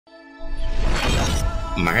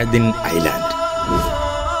Ma'adin Island.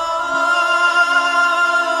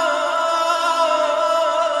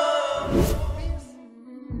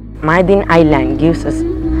 Ma'adin Island gives us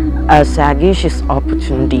sagacious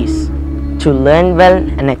opportunities to learn well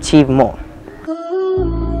and achieve more.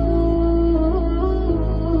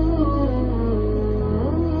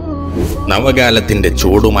 നവകാലത്തിന്റെ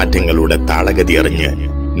ചൂടുമാറ്റങ്ങളുടെ താളഗതി അറിഞ്ഞ്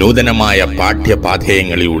നൂതനമായ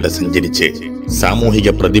പാഠ്യപാഥേയങ്ങളിലൂടെ സഞ്ചരിച്ച് സാമൂഹിക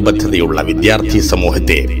പ്രതിബദ്ധതയുള്ള വിദ്യാർത്ഥി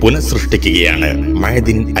സമൂഹത്തെ പുനഃസൃഷ്ടിക്കുകയാണ്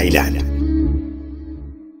മഅദിൻ ഐലാൻഡ്.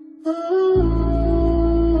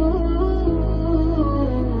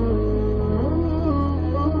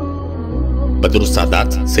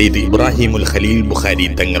 ബദ്രുസ്സാദാത്ത്, സയ്യിദ് ഇബ്രാഹീമുൽ ഖലീൽ ബുഖാരി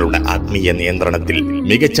തങ്ങളുടെ ആത്മീയ നിയന്ത്രണത്തിൽ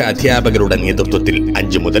മികച്ച അധ്യാപകരുടെ നേതൃത്വത്തിൽ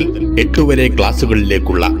 5 മുതൽ 8 വരെ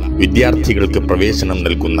ക്ലാസുകളിലേക്കുള്ള വിദ്യാർത്ഥികൾക്ക് പ്രവേശനം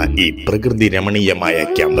നൽകുന്ന ഈ പ്രകൃതി രമണീയമായ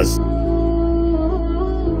ക്യാമ്പസ്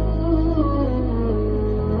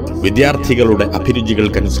വിദ്യാർത്ഥികളുടെ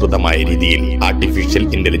അഭിരുചികൾക്കനുസൃതമായ രീതിയിൽ artificial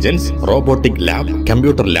intelligence, robotic lab,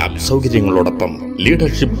 computer lab സൗകര്യങ്ങളോടൊപ്പം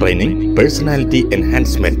leadership training, personality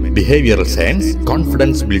enhancement, behavioural science,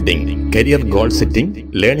 confidence building, career goal setting,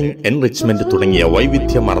 learning enrichment തുടങ്ങിയ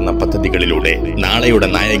വൈവിധ്യമാർന്ന പദ്ധതികളിലൂടെ നാളെയുടെ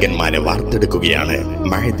നായകന്മാരെ വാർത്തെടുക്കുകയാണ്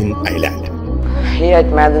Ma'din island. Here at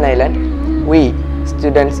Ma'adin Island, we,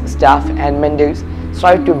 students, staff and mentors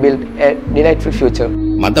strive to build a delightful future.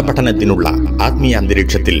 മതപഠനത്തിനുള്ള ആത്മീയ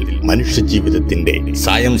അന്തരീക്ഷത്തിൽ മനുഷ്യജീവിതത്തിന്റെ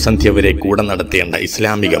സായം സന്ധ്യ വരെ കൂടെ നടത്തേണ്ട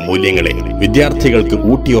ഇസ്ലാമിക മൂല്യങ്ങളെ വിദ്യാർത്ഥികൾക്ക്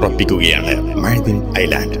ഊട്ടിയുറപ്പിക്കുകയാണ് Ma'din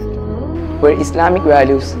island. Where Islamic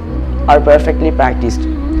values are perfectly practiced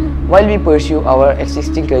while we pursue our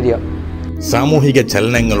existing career. സാമൂഹിക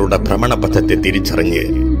ചലനങ്ങളുടെ ഭ്രമണപഥത്തെ തിരിച്ചറിഞ്ഞ്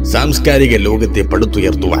സാംസ്കാരിക ലോകത്തെ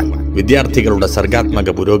പടുത്തുയർത്തുവാൻ വിദ്യാർത്ഥികളുടെ സർഗാത്മക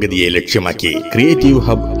പുരോഗതിയെ ലക്ഷ്യമാക്കി creative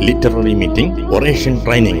hub, literary meeting, oration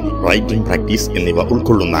training, writing practice എന്നിവ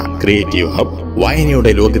ഉൾക്കൊള്ളുന്ന ക്രിയേറ്റീവ് ഹബ്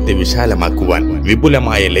വായനയുടെ ലോകത്തെ വിശാലമാക്കുവാൻ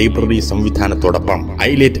വിപുലമായ library സംവിധാനത്തോടൊപ്പം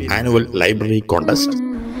elite annual library contest.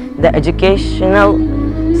 The educational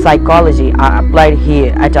psychology are applied here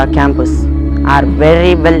at our campus are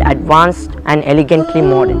very well advanced and elegantly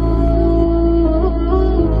modern.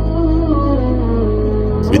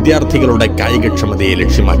 വിദ്യാർത്ഥികളുടെ കായികക്ഷമതയെ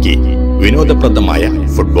ലക്ഷ്യമാക്കി വിനോദപ്രദമായ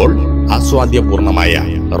football, ആസ്വാദ്യപൂർണമായ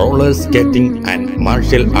roller skating and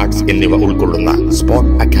martial arts എന്നിവ ഉൾക്കൊള്ളുന്ന sport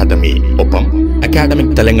academy, ഒപ്പം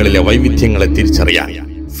academic തലങ്ങളിലെ വൈവിധ്യങ്ങളെ തിരിച്ചറിയാൻ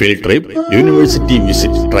field trip, university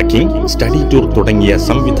visit, trekking, study tour തുടങ്ങിയ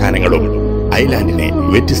സംവിധാനങ്ങളും ഐലാൻഡിനെ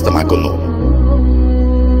വ്യത്യസ്തമാക്കുന്നു.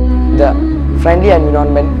 The friendly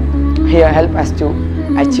environment here help us to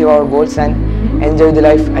achieve our goals and enjoy the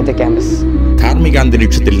life at the campus.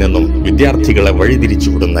 ധാർമ്മികാന്തരീക്ഷത്തിൽ നിന്നും വിദ്യാർത്ഥികളെ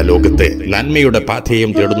വഴിതിരിച്ചുവിടുന്ന ലോകത്ത് നന്മയുടെ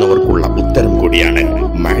പാഥേയം തേടുന്നവർക്കുള്ള ഉത്തരം കൂടിയാണ്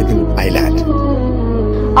Ma'din island.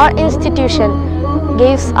 Our institution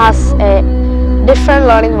gives us a different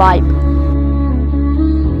learning vibe.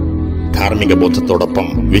 ധാർമ്മിക ബോധത്തോടൊപ്പം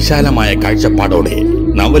വിശാലമായ കാഴ്ചപ്പാടോടെ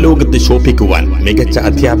നവലോകത്ത് ശോഭിക്കുവാൻ മികച്ച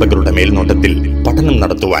അധ്യാപകരുടെ മേൽനോട്ടത്തിൽ പഠനം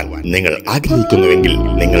നടത്തുവാൻ നിങ്ങൾ ആഗ്രഹിക്കുന്നുവെങ്കിൽ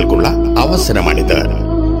നിങ്ങൾക്കുള്ള അവസരമാണിത്.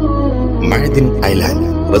 Ma'din island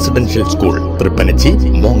residential school, Thrippanachi,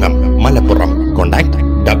 മോങ്ങം, Malappuram. Contact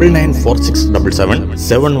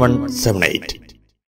 9946777178.